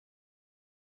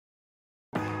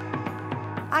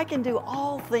I can do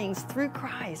all things through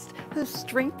Christ who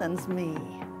strengthens me.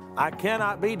 I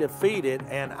cannot be defeated,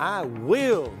 and I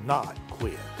will not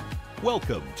quit.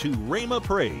 Welcome to Rhema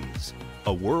Praise,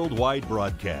 a worldwide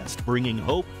broadcast bringing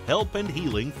hope, help, and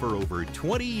healing for over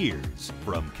 20 years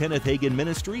from Kenneth Hagin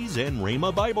Ministries and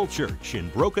Rhema Bible Church in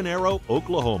Broken Arrow,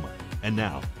 Oklahoma. And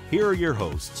now, here are your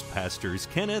hosts, Pastors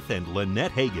Kenneth and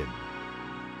Lynette Hagin.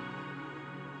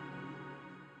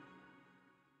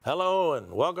 Hello,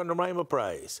 and welcome to Rhema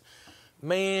Praise.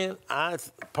 Man, I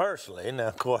personally, now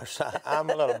of course, I'm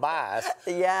a little biased.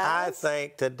 Yes. I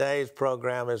think today's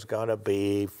program is going to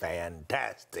be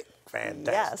fantastic.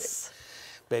 Yes.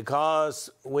 Because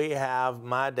we have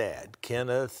my dad,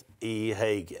 Kenneth E.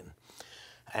 Hagin.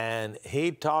 And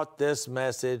he taught this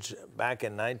message back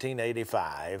in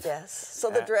 1985. Yes.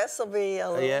 So the dress will be a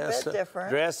little bit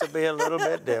different. Dress will be a little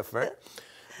bit different.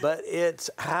 But it's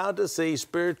how to see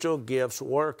spiritual gifts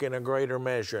work in a greater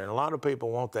measure. And a lot of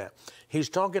people want that. He's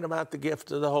talking about the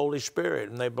gift of the Holy Spirit,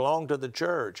 and they belong to the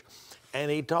church. And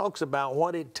he talks about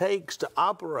what it takes to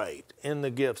operate in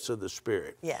the gifts of the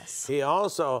Spirit. Yes. He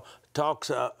also talks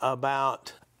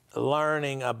about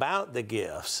learning about the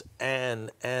gifts and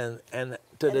to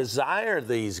desire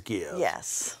these gifts.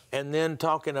 Yes. And then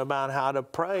talking about how to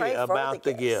pray about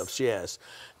the gifts. Yes.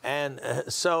 And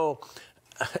so,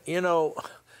 you know,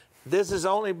 this is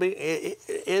only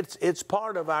it's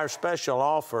part of our special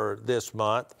offer this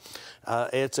month.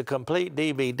 It's a complete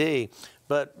DVD,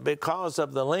 but because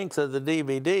of the length of the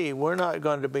DVD, we're not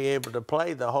going to be able to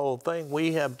play the whole thing.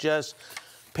 We have just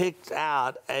picked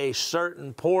out a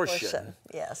certain portion.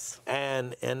 Yes.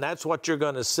 And that's what you're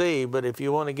going to see. But if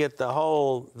you want to get the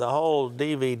whole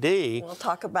DVD, we'll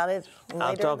talk about it later.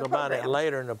 I'll talk about it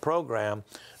later in the program.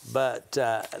 But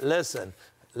listen,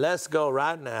 let's go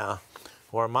right now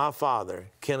where my father,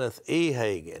 Kenneth E.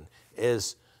 Hagin,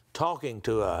 is talking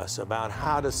to us about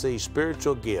how to see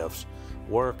spiritual gifts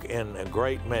work in a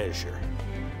great measure.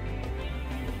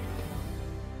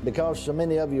 Because so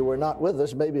many of you were not with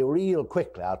us, maybe real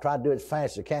quickly, I'll try to do it as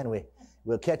fast as I can.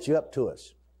 We'll catch you up to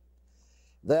us.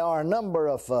 There are a number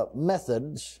of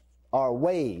methods or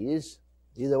ways,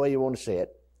 either way you want to say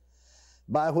it,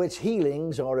 by which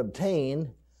healings are obtained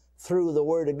through the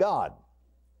Word of God.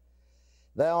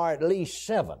 There are at least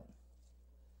 7.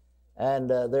 And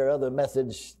there are other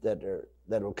methods that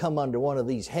will come under one of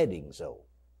these headings, though.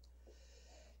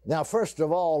 Now, first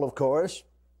of all, of course,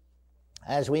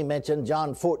 as we mentioned,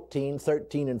 John 14,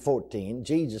 13 and 14,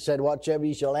 Jesus said, whatsoever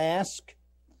you shall ask,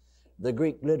 the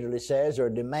Greek literally says, or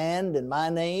demand in my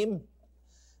name,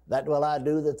 that will I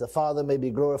do, that the Father may be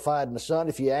glorified in the Son.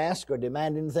 If you ask or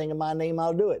demand anything in my name,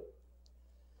 I'll do it.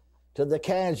 To the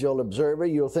casual observer,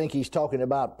 you'll think he's talking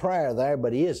about prayer there,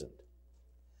 but he isn't.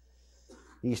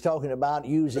 He's talking about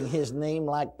using his name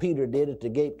like Peter did at the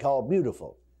gate called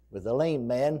Beautiful. With the lame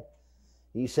man,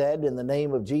 he said, in the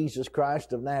name of Jesus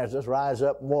Christ of Nazareth, rise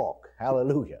up and walk.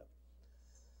 Hallelujah.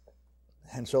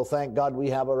 And so thank God we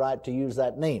have a right to use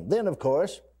that name. Then, of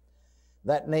course,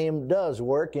 that name does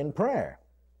work in prayer.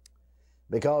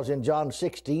 Because in John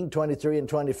 16, 23 and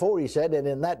 24, he said, and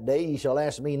in that day ye shall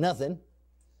ask me nothing.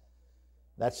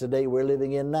 That's the day we're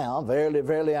living in now. Verily,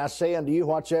 verily, I say unto you,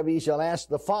 whatsoever ye shall ask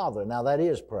the Father. Now that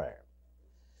is prayer.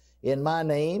 In my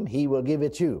name, he will give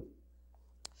it you.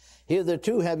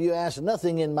 Hitherto have you asked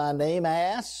nothing in my name.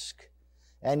 Ask,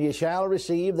 and ye shall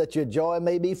receive, that your joy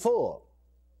may be full.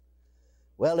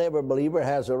 Well, every believer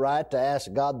has a right to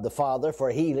ask God the Father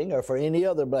for healing or for any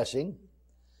other blessing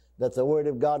that the Word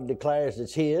of God declares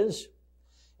it's his.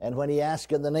 And when he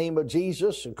asks in the name of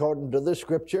Jesus, according to the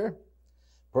Scripture,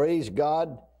 praise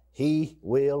God, he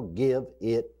will give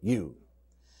it you.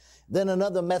 Then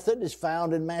another method is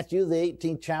found in Matthew, the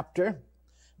 18th chapter,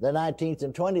 the 19th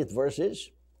and 20th verses,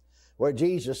 where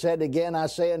Jesus said, again, I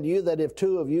say unto you that if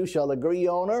 2 of you shall agree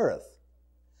on earth,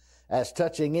 as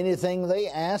touching anything they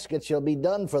ask, it shall be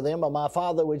done for them of my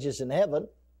Father which is in heaven.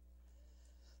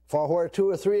 For where 2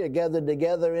 or 3 are gathered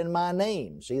together in my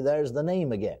name, see, there's the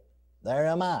name again. There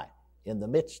am I, in the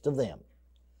midst of them.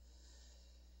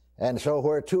 And so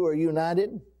where 2 are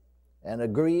united and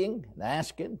agreeing and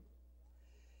asking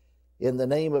in the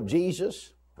name of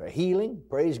Jesus for healing,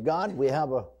 praise God, we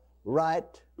have a right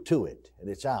to it, and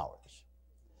it's ours.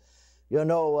 You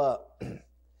know,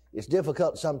 it's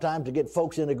difficult sometimes to get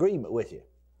folks in agreement with you.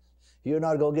 You're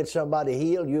not going to get somebody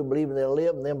healed, you believing they'll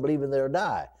live and them believing they'll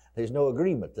die. There's no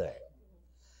agreement there.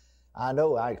 I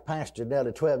know I pastored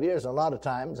nearly 12 years, and a lot of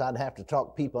times I'd have to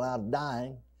talk people out of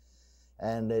dying,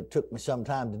 and it took me some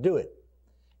time to do it.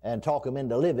 And talk them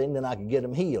into living, then I could get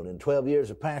them healed. In 12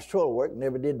 years of pastoral work,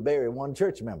 never did bury one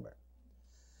church member.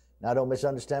 Now, don't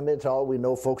misunderstand me at all. We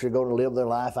know folks are going to live their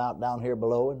life out down here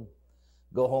below and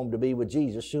go home to be with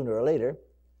Jesus sooner or later.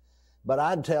 But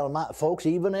I'd tell my folks,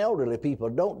 even elderly people,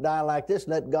 don't die like this.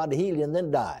 Let God heal you and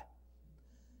then die.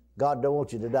 God don't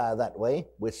want you to die that way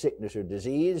with sickness or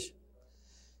disease.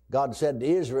 God said to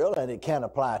Israel, and it can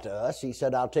apply to us, He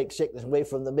said, I'll take sickness away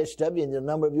from the midst of you, and the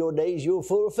number of your days you'll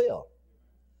fulfill.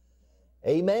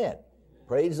 Amen.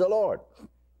 Praise the Lord.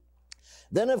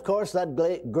 Then, of course, that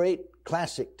great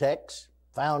classic text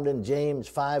found in James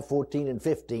 5:14 and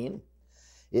 15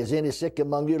 is, any sick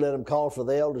among you, let him call for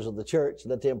the elders of the church.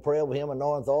 Let them pray over him,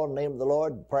 anoint all in the name of the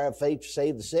Lord. Prayer of faith shall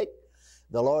save the sick.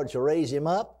 The Lord shall raise him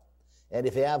up. And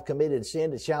if he have committed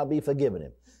sin, it shall be forgiven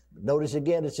him. Notice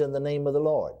again, it's in the name of the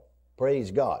Lord.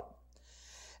 Praise God.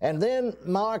 And then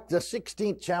Mark, the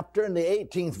 16th chapter and the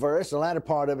 18th verse, the latter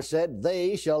part of it said,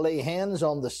 they shall lay hands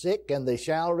on the sick and they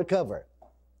shall recover.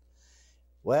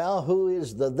 Well, who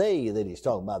is the they that he's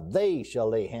talking about? They shall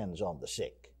lay hands on the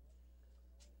sick.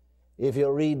 If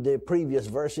you'll read the previous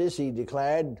verses, he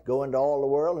declared, go into all the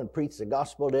world and preach the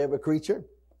gospel to every creature.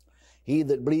 He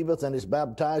that believeth and is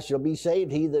baptized shall be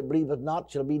saved. He that believeth not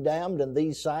shall be damned. And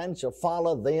these signs shall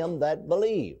follow them that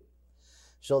believe.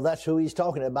 So that's who he's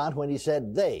talking about when he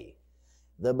said they,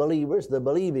 the believers, the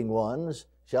believing ones,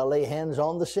 shall lay hands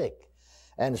on the sick.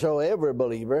 And so every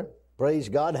believer, praise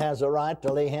God, has a right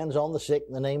to lay hands on the sick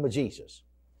in the name of Jesus.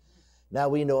 Now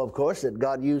we know, of course, that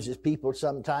God uses people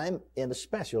sometime in a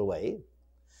special way,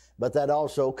 but that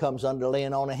also comes under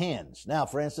laying on of hands. Now,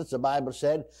 for instance, the Bible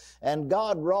said, and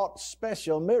God wrought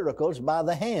special miracles by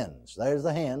the hands. There's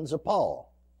the hands of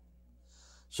Paul.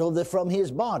 So that from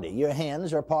his body, your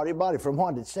hands are part of your body. From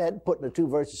what it said, putting the two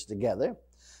verses together,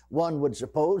 one would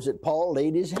suppose that Paul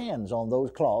laid his hands on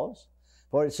those claws,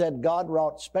 for it said God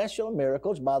wrought special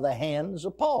miracles by the hands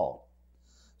of Paul.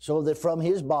 So that from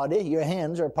his body, your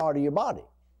hands are part of your body.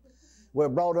 Were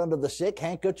brought unto the sick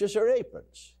handkerchiefs or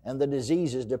aprons, and the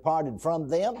diseases departed from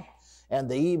them, and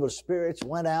the evil spirits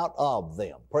went out of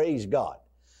them. Praise God.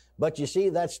 But you see,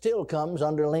 that still comes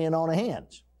under laying on of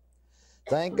hands.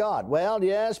 Thank God. Well,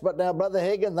 yes, but now, Brother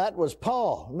Hagin, that was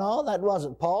Paul. No, that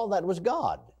wasn't Paul, that was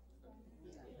God.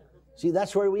 See,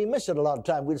 that's where we miss it a lot of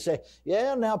time. We'd say,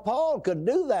 yeah, now Paul could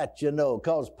do that, you know,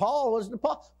 because Paul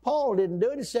didn't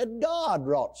do it. It said God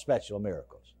wrought special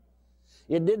miracles.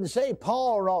 It didn't say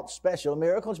Paul wrought special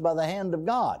miracles by the hand of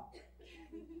God.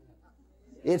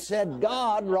 It said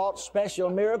God wrought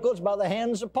special miracles by the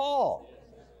hands of Paul.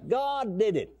 God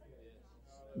did it.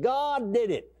 God did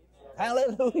it.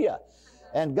 Hallelujah.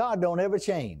 And God don't ever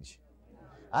change.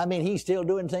 I mean, He's still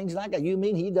doing things like that. You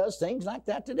mean He does things like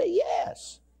that today?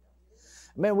 Yes.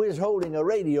 I remember we was holding a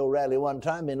radio rally one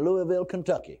time in Louisville,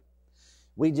 Kentucky.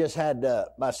 We just had,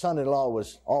 my son-in-law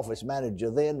was office manager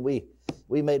then. We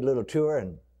made a little tour,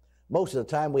 and most of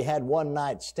the time we had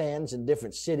one-night stands in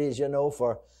different cities, you know,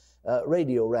 for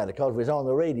radio rally, because we was on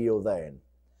the radio there.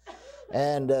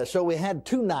 And so we had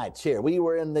 2 nights here. We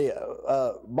were in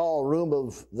the ballroom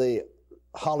of the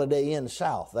Holiday Inn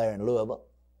South there in Louisville,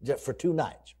 just for 2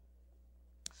 nights.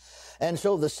 And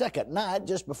so the second night,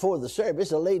 just before the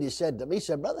service, a lady said to me,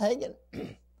 said, Brother Hagin,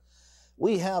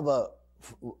 we have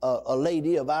a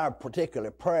lady of our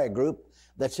particular prayer group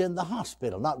that's in the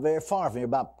hospital, not very far from here,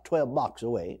 about 12 blocks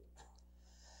away.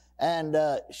 And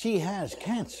she has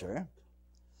cancer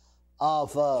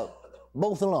of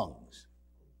both the lungs.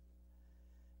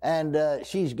 And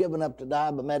she's given up to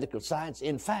die by medical science.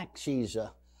 In fact, she's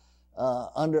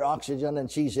under oxygen, and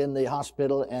she's in the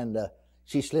hospital, and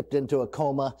she slipped into a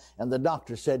coma, and the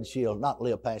doctor said she'll not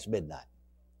live past midnight.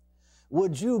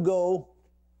 Would you go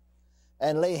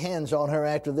and lay hands on her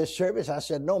after this service? I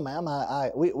said, no, ma'am.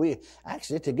 We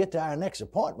actually, to get to our next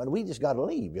appointment, we just got to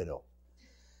leave, you know.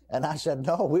 And I said,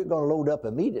 no, we're going to load up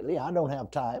immediately. I don't have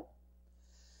time.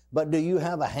 But do you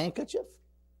have a handkerchief?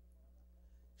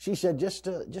 She said, just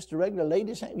a regular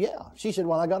lady's hand? Yeah. She said,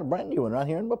 well, I got a brand new one right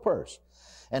here in my purse.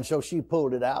 And so she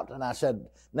pulled it out, and I said,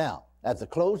 now, at the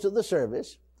close of the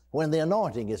service, when the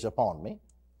anointing is upon me,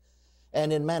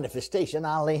 and in manifestation,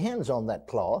 I'll lay hands on that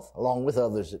cloth, along with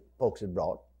others that folks had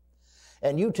brought,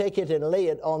 and you take it and lay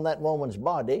it on that woman's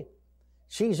body.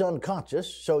 She's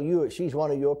unconscious, so she's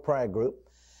one of your prayer group,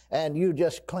 and you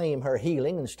just claim her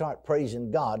healing and start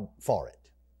praising God for it.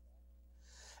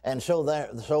 And so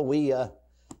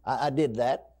I did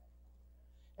that,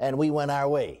 and we went our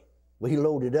way. We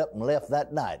loaded up and left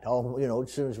that night,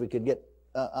 as soon as we could get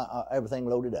everything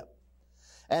loaded up.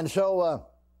 And so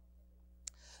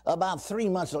about 3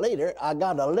 months later, I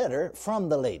got a letter from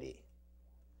the lady.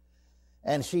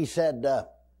 And she said, now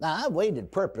I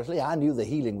waited purposely. I knew the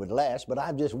healing would last, but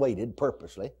I've just waited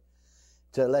purposely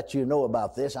to let you know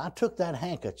about this. I took that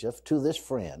handkerchief to this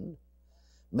friend,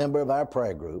 member of our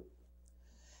prayer group,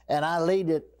 and I laid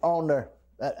it on her,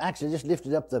 actually just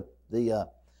lifted up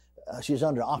she was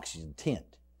under oxygen tent,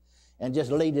 and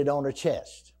just laid it on her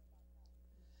chest.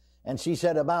 And she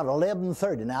said about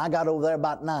 11:30. Now, I got over there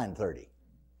about 9:30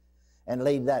 and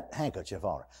laid that handkerchief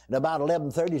on her. And about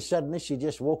 11:30, suddenly she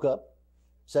just woke up,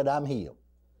 said, I'm healed.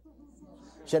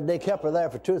 Said they kept her there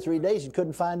for 2 or 3 days and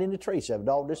couldn't find any trace of it.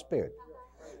 All disappeared.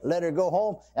 Let her go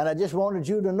home. And I just wanted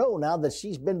you to know now that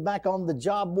she's been back on the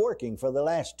job working for the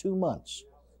last 2 months.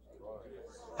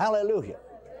 Hallelujah.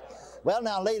 Well,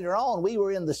 now later on, we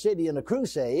were in the city in a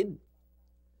crusade,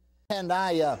 and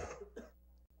I,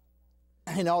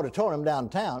 in an auditorium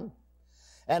downtown,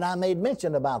 and I made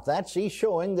mention about that, see,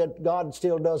 showing that God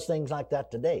still does things like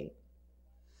that today.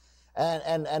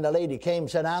 And a lady came and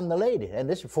said, I'm the lady. And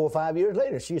this was 4 or 5 years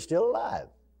later. She's still alive.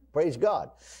 Praise God.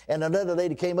 And another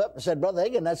lady came up and said, Brother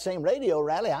Hagin, that same radio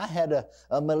rally, I had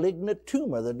a malignant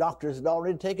tumor. The doctors had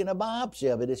already taken a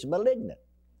biopsy of it. It's malignant.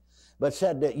 But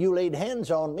said that you laid hands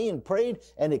on me and prayed,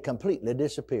 and it completely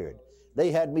disappeared.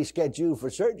 They had me scheduled for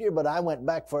surgery, but I went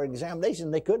back for examination.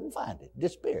 They couldn't find it.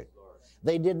 Disappeared.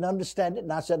 They didn't understand it,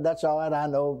 and I said, that's all right. I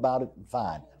know about it.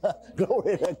 Fine.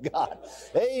 Glory to God.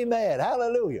 Amen.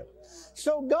 Hallelujah.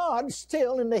 So God's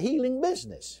still in the healing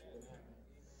business.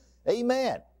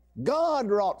 Amen. God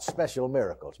wrought special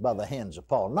miracles by the hands of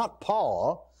Paul, not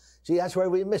Paul. See, that's where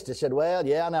we missed it. Said, well,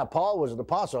 yeah, now Paul was an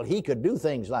apostle. He could do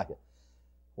things like it.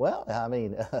 Well, I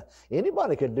mean,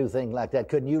 anybody could do things like that.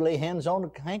 Couldn't you lay hands on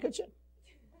a handkerchief?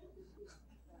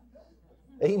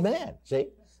 Amen. See?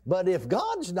 But if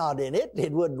God's not in it,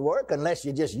 it wouldn't work unless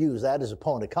you just use that as a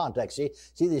point of contact. See,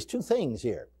 there's two things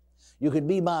here. You could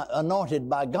be anointed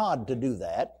by God to do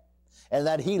that, and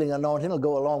that healing anointing will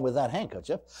go along with that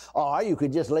handkerchief. Or you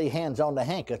could just lay hands on the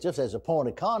handkerchiefs as a point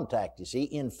of contact, you see,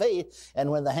 in faith.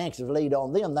 And when the handkerchief is laid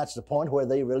on them, that's the point where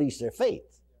they release their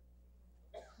faith.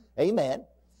 Amen.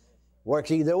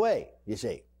 Works either way, you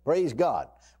see. Praise God.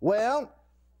 Well,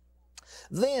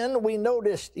 then we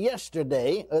noticed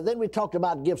yesterday, then we talked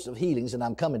about gifts of healings, and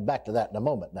I'm coming back to that in a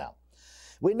moment now.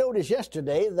 We noticed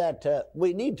yesterday that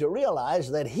we need to realize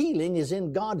that healing is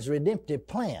in God's redemptive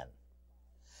plan.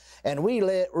 And we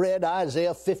read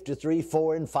Isaiah 53,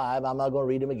 4 and 5. I'm not going to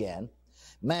read them again.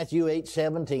 Matthew 8,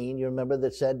 17, you remember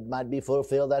that said, might be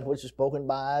fulfilled that which is spoken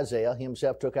by Isaiah. He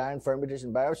himself took our infirmities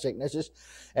and bare our sicknesses.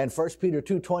 And 1 Peter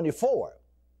 2, 24.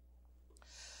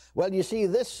 Well, you see,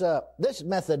 this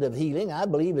method of healing, I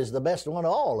believe, is the best one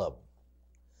of all of them.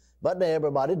 But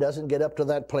everybody doesn't get up to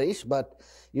that place. But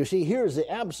you see, here's the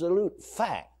absolute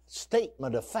fact,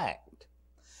 statement of fact,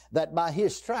 that by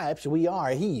His stripes we are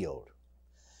healed.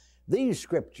 These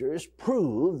scriptures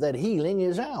prove that healing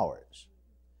is ours.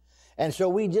 And so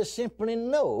we just simply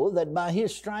know that by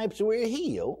His stripes we're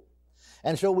healed.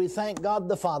 And so we thank God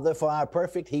the Father for our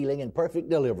perfect healing and perfect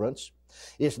deliverance.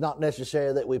 It's not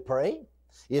necessary that we pray.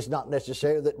 It's not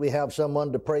necessary that we have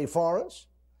someone to pray for us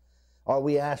or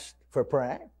we ask for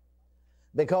prayer,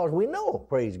 because we know,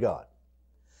 praise God.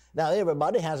 Now,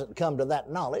 everybody hasn't come to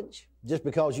that knowledge. Just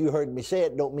because you heard me say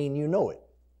it don't mean you know it.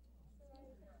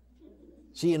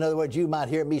 See, in other words, you might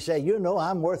hear me say, you know,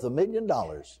 I'm worth $1 million,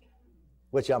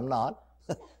 which I'm not.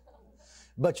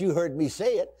 But you heard me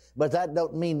say it, but that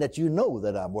don't mean that you know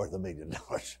that I'm worth $1 million,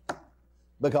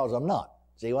 because I'm not.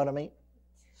 See what I mean?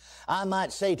 I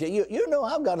might say to you, you know,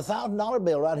 I've got a $1,000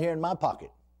 bill right here in my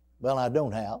pocket. Well, I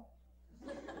don't have.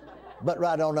 But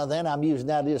right on the other end, I'm using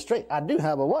that as straight. I do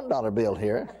have a $1 bill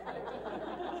here.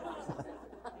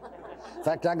 In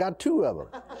fact, I got 2 of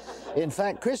them. In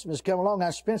fact, Christmas come along,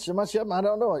 I spent so much of them, I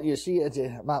don't know. You see, it's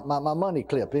my money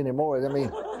clip anymore. I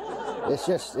mean, it's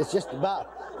just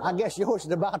about, I guess yours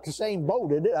is about the same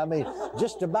boat, isn't it? I mean,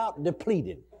 just about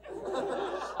depleted.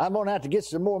 I'm going to have to get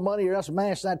some more money or else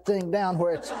mash that thing down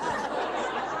where it's,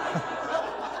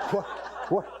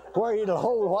 where it'll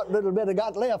hold what little bit I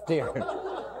got left here.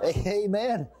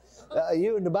 Amen.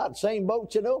 You in about the same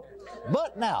boat, you know.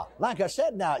 But now, like I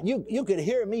said, now, you could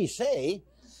hear me say,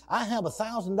 I have a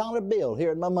 $1,000 bill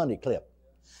here in my money clip.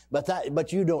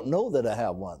 But you don't know that I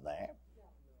have one there.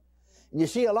 You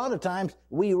see, a lot of times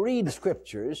we read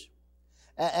scriptures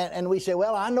and we say,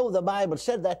 well, I know the Bible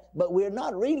said that, but we're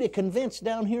not really convinced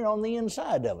down here on the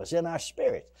inside of us, in our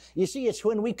spirit. You see, it's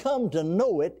when we come to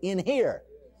know it in here,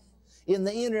 in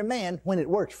the inner man, when it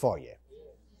works for you.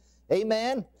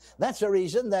 Amen? That's the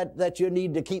reason that you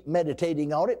need to keep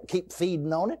meditating on it, keep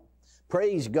feeding on it.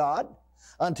 Praise God,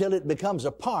 until it becomes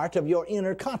a part of your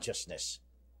inner consciousness.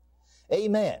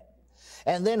 Amen.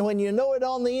 And then when you know it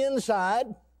on the inside,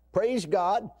 praise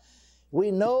God, we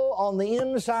know on the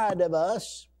inside of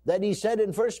us that he said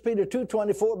in 1 Peter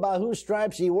 2:24, by whose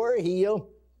stripes ye were healed,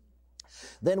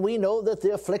 then we know that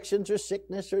the afflictions or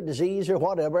sickness or disease or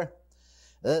whatever,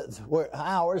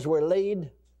 ours were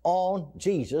laid on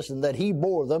Jesus, and that he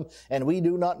bore them, and we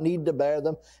do not need to bear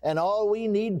them. And all we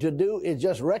need to do is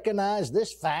just recognize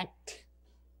this fact,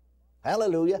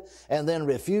 hallelujah, and then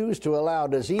refuse to allow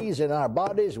disease in our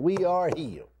bodies. We are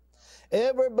healed.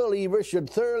 Every believer should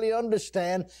thoroughly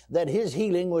understand that his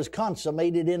healing was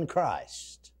consummated in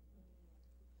Christ.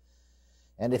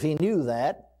 And if he knew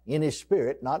that in his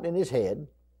spirit, not in his head,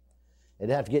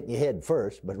 it'd have to get in your head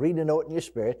first, but really know it in your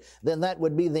spirit, then that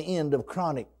would be the end of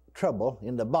chronic trouble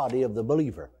in the body of the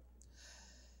believer.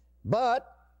 But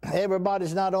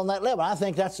everybody's not on that level. I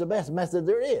think that's the best method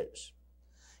there is.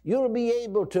 You'll be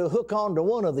able to hook on to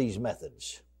one of these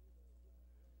methods.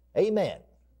 Amen.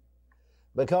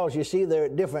 Because you see, there are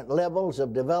different levels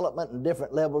of development and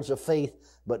different levels of faith,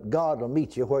 but God will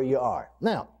meet you where you are.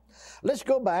 Now, let's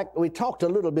go back. We talked a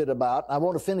little bit about, I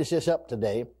want to finish this up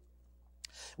today.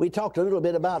 We talked a little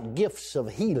bit about gifts of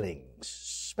healings,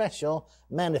 special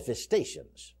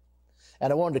manifestations.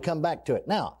 And I wanted to come back to it.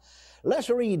 Now, let's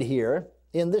read here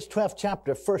in this 12th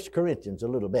chapter of 1 Corinthians a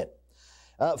little bit.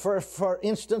 For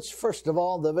instance, first of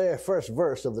all, the very first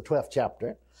verse of the 12th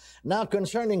chapter. Now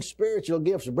concerning spiritual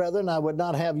gifts, brethren, I would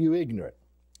not have you ignorant.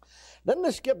 Then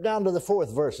let's skip down to the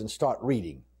 4th verse and start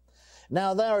reading.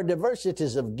 Now there are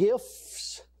diversities of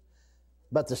gifts,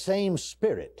 but the same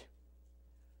Spirit.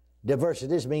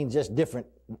 Diversities means just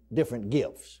different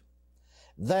gifts.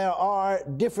 There are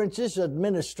differences of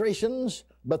administrations,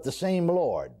 but the same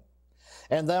Lord.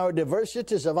 And there are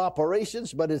diversities of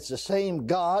operations, but it's the same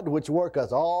God which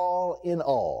worketh all in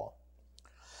all.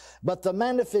 But the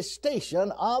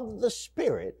manifestation of the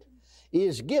Spirit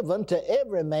is given to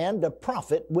every man to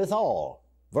profit withal.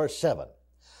 Verse 7.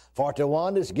 For to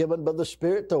one is given by the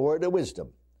Spirit the word of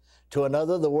wisdom, to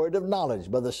another the word of knowledge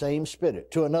by the same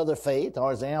Spirit, to another faith,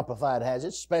 or as the Amplified has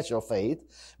it, special faith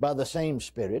by the same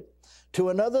Spirit, to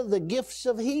another the gifts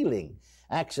of healing.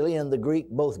 Actually, in the Greek,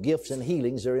 both gifts and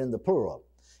healings are in the plural.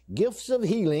 Gifts of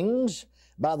healings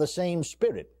by the same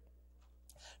Spirit.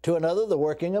 To another the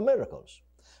working of miracles.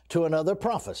 To another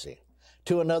prophecy.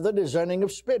 To another discerning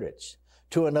of spirits.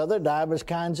 To another divers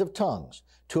kinds of tongues.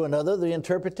 To another the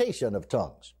interpretation of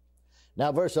tongues.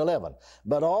 Now verse 11.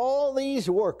 But all these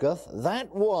worketh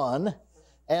that one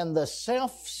and the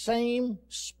self-same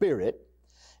Spirit,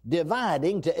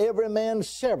 dividing to every man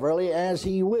severally as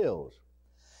he wills.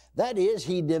 That is,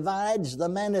 he divides the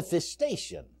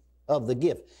manifestation of the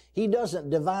gift. He doesn't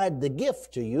divide the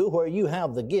gift to you where you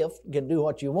have the gift, you can do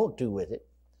what you want to with it.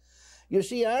 You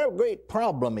see, our great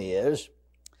problem is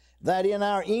that in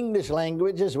our English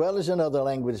language, as well as in other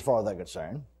languages as far as they're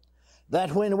concerned,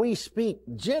 that when we speak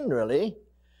generally,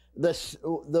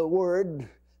 the word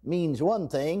means one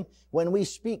thing. When we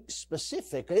speak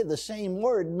specifically, the same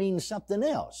word means something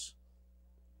else.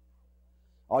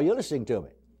 Are you listening to me?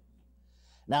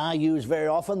 Now, I use very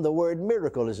often the word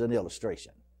miracle as an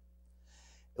illustration.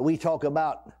 We talk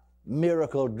about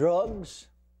miracle drugs,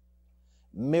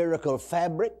 miracle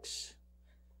fabrics.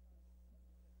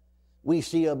 We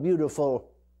see a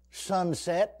beautiful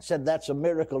sunset, said that's a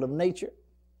miracle of nature,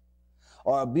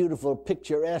 or a beautiful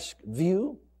picturesque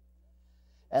view,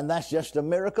 and that's just a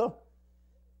miracle.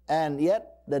 And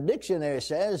yet, the dictionary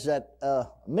says that a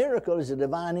miracle is a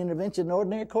divine intervention in the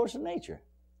ordinary course of nature.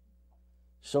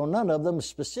 So none of them,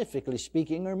 specifically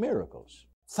speaking, are miracles.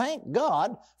 Thank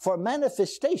God for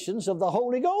manifestations of the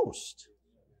Holy Ghost.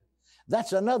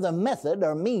 That's another method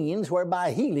or means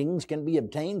whereby healings can be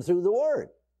obtained through the Word.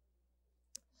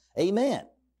 Amen.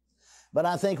 But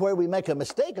I think where we make a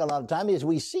mistake a lot of time is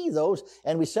we see those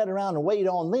and we sit around and wait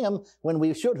on them when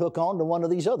we should hook on to one of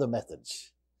these other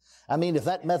methods. I mean, if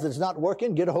that method's not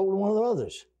working, get a hold of one of the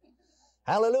others.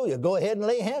 Hallelujah. Go ahead and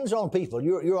lay hands on people.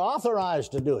 You're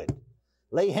authorized to do it.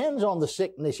 Lay hands on the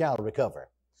sick and they shall recover.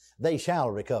 They shall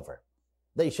recover.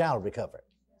 They shall recover.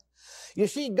 You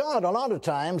see, God, a lot of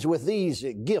times with these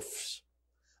gifts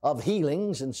of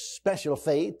healings and special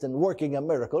faith and working of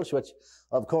miracles, which,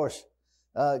 of course,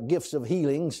 gifts of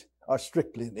healings are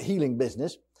strictly the healing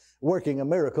business. Working of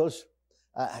miracles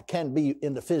can be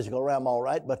in the physical realm, all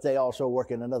right, but they also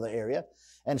work in another area.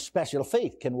 And special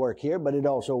faith can work here, but it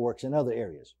also works in other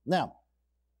areas. Now,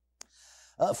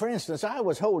 for instance, I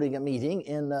was holding a meeting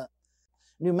in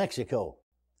New Mexico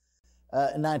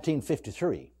in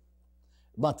 1953,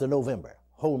 month of November,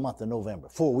 whole month of November,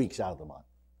 4 weeks out of the month,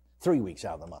 3 weeks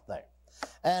out of the month there.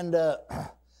 And the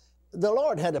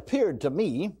Lord had appeared to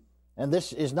me, and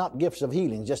this is not gifts of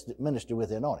healing, just minister with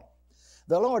the anointing.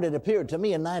 The Lord had appeared to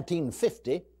me in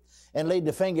 1950 and laid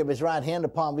the finger of his right hand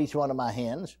upon each one of my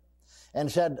hands, and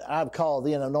said, I've called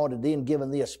thee and anointed thee and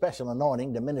given thee a special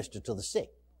anointing to minister to the sick.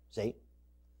 See?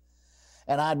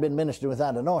 And I'd been ministering with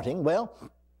that anointing. Well,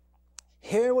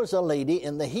 here was a lady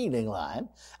in the healing line.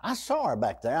 I saw her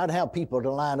back there. I'd have people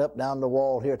to line up down the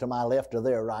wall here to my left or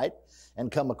their right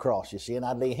and come across, you see, and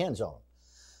I'd lay hands on them,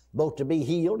 both to be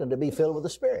healed and to be filled with the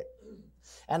Spirit.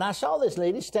 And I saw this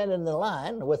lady standing in the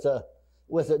line with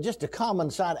just a common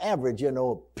side average,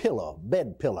 pillow,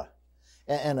 bed pillow,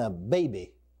 and a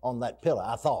baby on that pillow,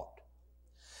 I thought.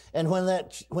 And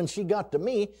when she got to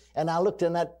me and I looked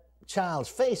in that child's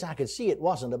face, I could see it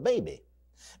wasn't a baby.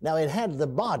 Now, it had the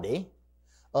body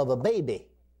of a baby.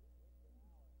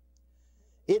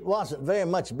 It wasn't very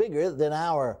much bigger than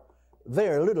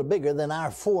very little bigger than our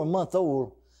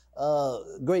 4-month-old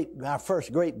our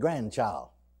first great-grandchild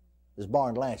was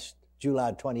born last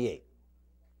July 28th.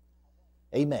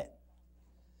 Amen.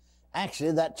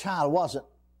 Actually, that child wasn't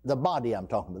the body I'm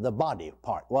talking about. The body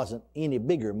part wasn't any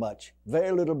bigger much,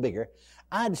 very little bigger.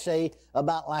 I'd say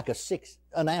about like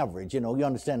an average, you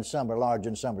understand some are larger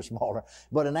and some are smaller,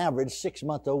 but an average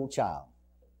 6-month-old child.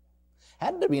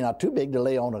 Had to be not too big to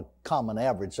lay on a common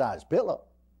average-sized pillow.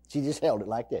 She just held it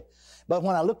like that. But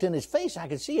when I looked in his face, I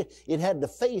could see it. It had the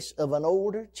face of an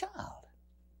older child.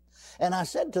 And I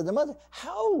said to the mother,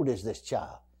 how old is this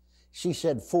child? She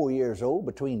said 4 years old,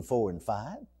 between 4 and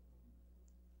 5.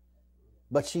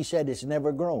 But she said it's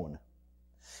never grown.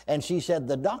 And she said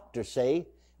the doctors say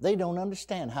they don't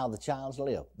understand how the child's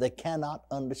live. They cannot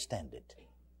understand it.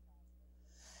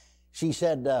 She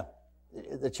said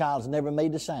the child's never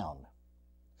made a sound.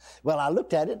 Well, I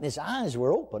looked at it and his eyes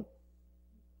were open.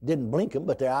 Didn't blink them,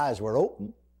 but their eyes were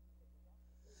open.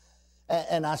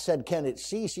 And I said, can it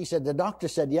see? She said, the doctor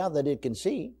said, yeah, that it can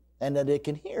see and that it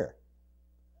can hear.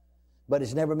 But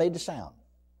it's never made a sound.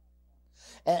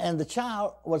 And the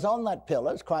child was on that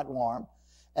pillow, it's quite warm,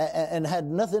 and had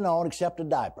nothing on except a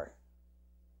diaper.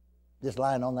 Just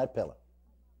lying on that pillow.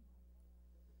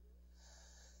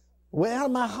 Well,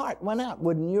 my heart went out,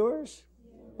 wouldn't yours?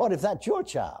 What if that's your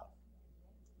child?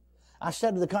 I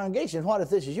said to the congregation, what if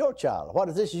this is your child? What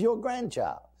if this is your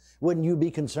grandchild? Wouldn't you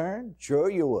be concerned? Sure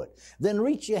you would. Then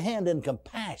reach your hand in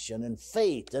compassion and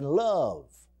faith and love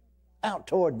out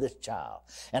toward this child.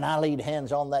 And I laid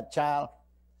hands on that child,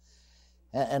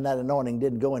 and that anointing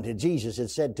didn't go into Jesus. It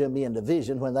said to me in the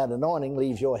vision, when that anointing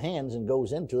leaves your hands and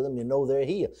goes into them, you know they're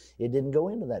healed. It didn't go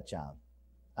into that child.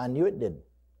 I knew it didn't.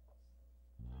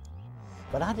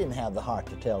 But I didn't have the heart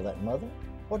to tell that mother.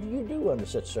 What do you do under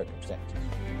such circumstances?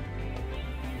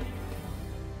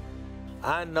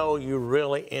 I know you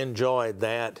really enjoyed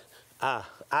that.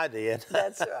 I did.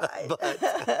 That's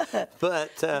right.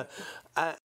 but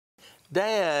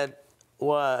Dad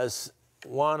was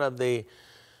one of the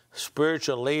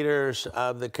spiritual leaders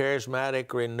of the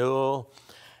charismatic renewal,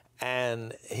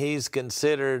 and he's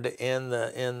considered in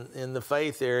the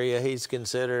faith area, he's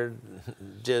considered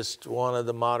just one of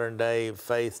the modern day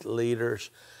faith leaders.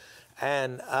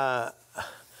 And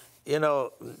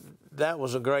that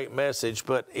was a great message,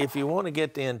 but if you want to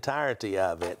get the entirety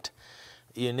of it,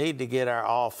 you need to get our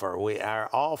offer. Our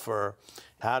offer,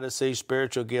 How to See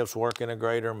Spiritual Gifts Work in a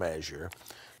Greater Measure.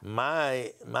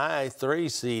 My 3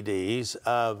 CDs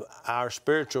of our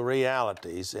spiritual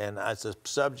realities, and it's a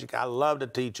subject I love to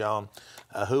teach on,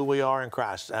 who we are in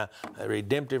Christ,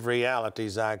 redemptive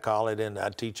realities I call it, and I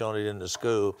teach on it in the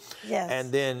school. Yes.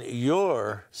 And then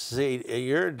your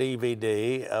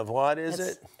DVD of what is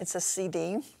it? It's a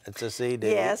CD. It's a CD.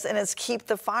 Yes, and it's Keep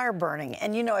the Fire Burning.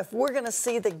 And if we're going to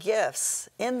see the gifts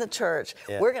in the church,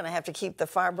 we're going to have to keep the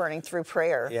fire burning through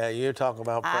prayer. Yeah, you talk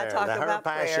about prayer. I talk about her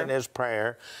passion prayer. is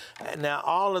prayer. Now,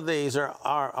 all of these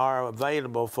are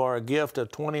available for a gift of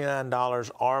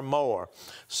 $29 or more.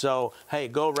 So, hey,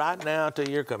 go right now to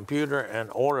your computer and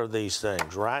order these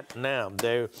things right now.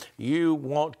 You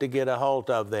want to get a hold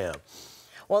of them.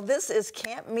 Well, this is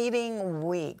Camp Meeting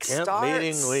Week.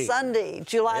 Meeting Week. Sunday,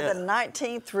 July the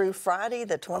 19th through Friday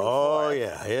the 24th. Oh,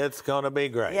 yeah. It's going to be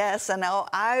great. Yes, and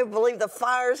I believe the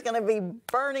fire is going to be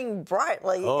burning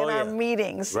brightly in our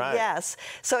meetings. Right. Yes.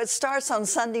 So it starts on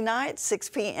Sunday night, 6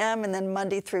 p.m., and then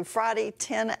Monday through Friday,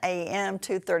 10 a.m.,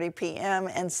 2:30 p.m.,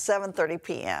 and 7:30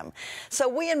 p.m. So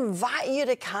we invite you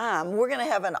to come. We're going to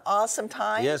have an awesome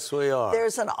time. Yes, we are.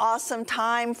 There's an awesome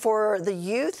time for the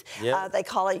youth. Yep. They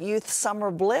call it Youth Summer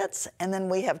Blitz, and then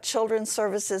we have children's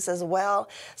services as well.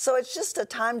 So it's just a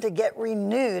time to get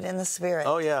renewed in the Spirit.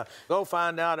 Oh, yeah. Go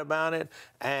find out about it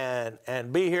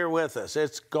and be here with us.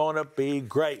 It's going to be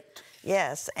great.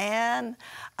 Yes, and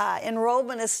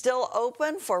enrollment is still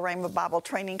open for Rhema Bible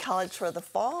Training College for the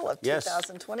fall of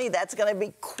 2020. That's going to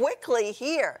be quickly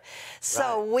here.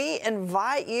 So we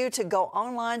invite you to go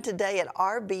online today at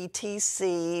rbtc.org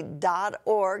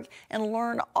and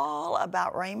learn all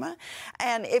about Rhema.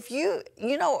 And if you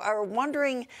are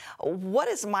wondering, what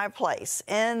is my place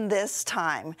in this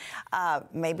time?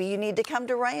 Maybe you need to come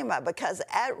to Rhema, because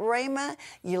at Rhema,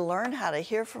 you learn how to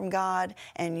hear from God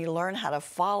and you learn how to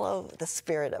follow the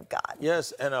Spirit of God.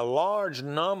 Yes, and a large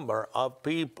number of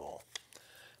people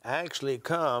actually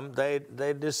come. They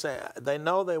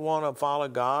know they want to follow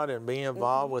God and be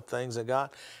involved with things of God,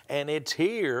 and it's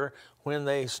here when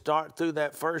they start through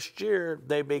that first year,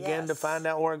 they begin to find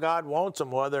out where God wants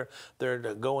them, whether they're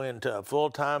to go into a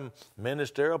full-time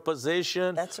ministerial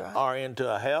position or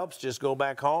into a helps, just go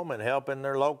back home and help in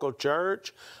their local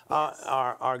church,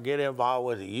 or get involved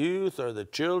with the youth or the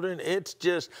children. It's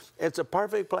a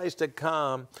perfect place to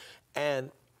come and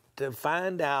to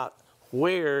find out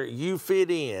where you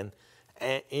fit in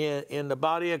the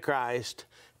body of Christ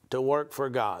to work for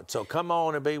God. So come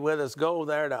on and be with us. Go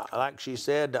there to, like she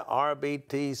said, to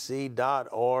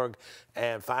rbtc.org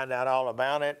and find out all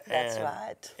about it. That's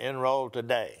right. Enroll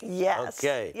today. Yes.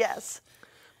 Okay. Yes.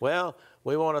 Well,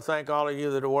 we want to thank all of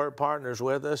you that are Word Partners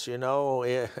with us. You know,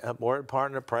 a Word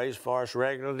Partner prays for us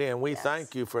regularly, and we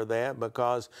thank you for that,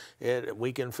 because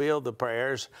we can feel the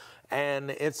prayers.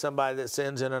 And it's somebody that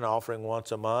sends in an offering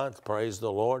once a month, praise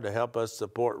the Lord, to help us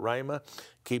support Rhema,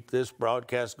 keep this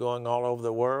broadcast going all over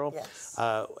the world. Yes.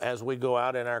 As we go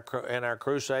out in our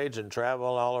crusades and travel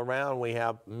all around, we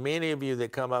have many of you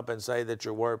that come up and say that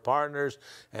you're Word Partners,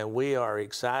 and we are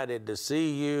excited to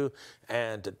see you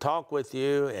and to talk with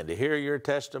you and to hear your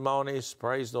testimonies.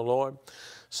 Praise the Lord.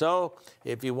 So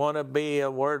if you want to be a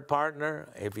Word Partner,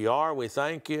 if you are, we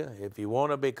thank you. If you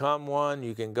want to become one,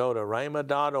 you can go to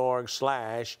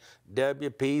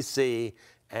rhema.org/WPC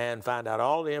and find out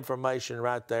all the information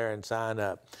right there and sign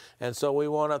up. And so we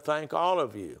want to thank all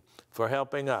of you for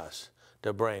helping us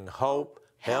to bring hope,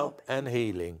 help, and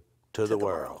healing to the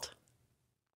world.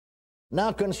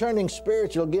 Now concerning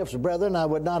spiritual gifts, brethren, I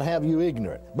would not have you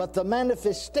ignorant. But the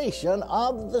manifestation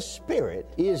of the Spirit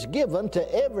is given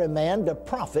to every man to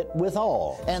profit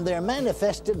withal. And they're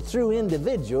manifested through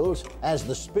individuals as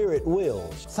the Spirit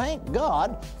wills. Thank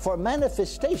God for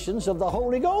manifestations of the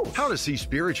Holy Ghost. How to see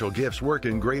spiritual gifts work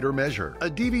in greater measure. A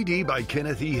DVD by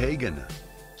Kenneth E. Hagin.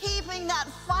 Keeping that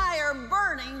fire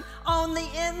burning on the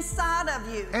inside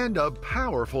of you. And a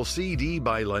powerful CD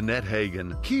by Lynette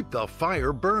Hagin. Keep the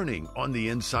fire burning on the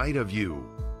inside of you.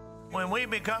 When we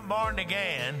become born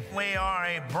again, we are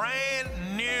a brand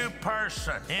new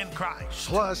person in Christ.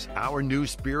 Plus, our new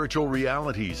Spiritual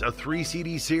Realities, a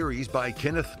 3-CD series by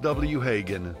Kenneth W.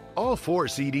 Hagin. All 4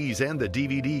 CDs and the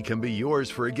DVD can be yours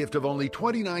for a gift of only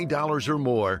 $29 or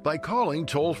more by calling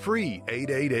toll-free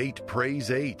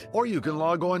 888-PRAISE-8. Or you can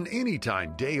log on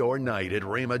anytime, day or night, at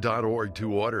rhema.org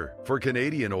to order. For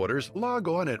Canadian orders, log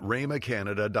on at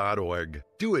rhemacanada.org.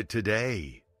 Do it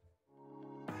today.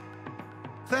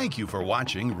 Thank you for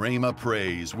watching Rhema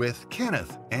Praise with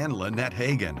Kenneth and Lynette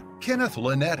Hagin. Kenneth,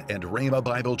 Lynette, and Rhema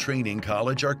Bible Training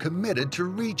College are committed to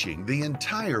reaching the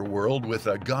entire world with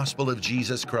the gospel of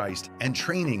Jesus Christ and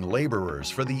training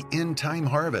laborers for the end-time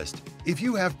harvest. If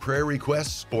you have prayer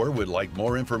requests or would like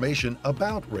more information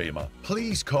about Rhema,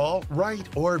 please call, write,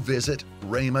 or visit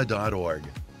rhema.org.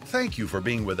 Thank you for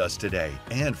being with us today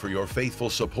and for your faithful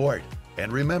support.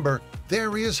 And remember,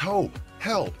 there is hope,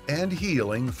 help, and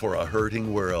healing for a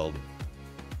hurting world.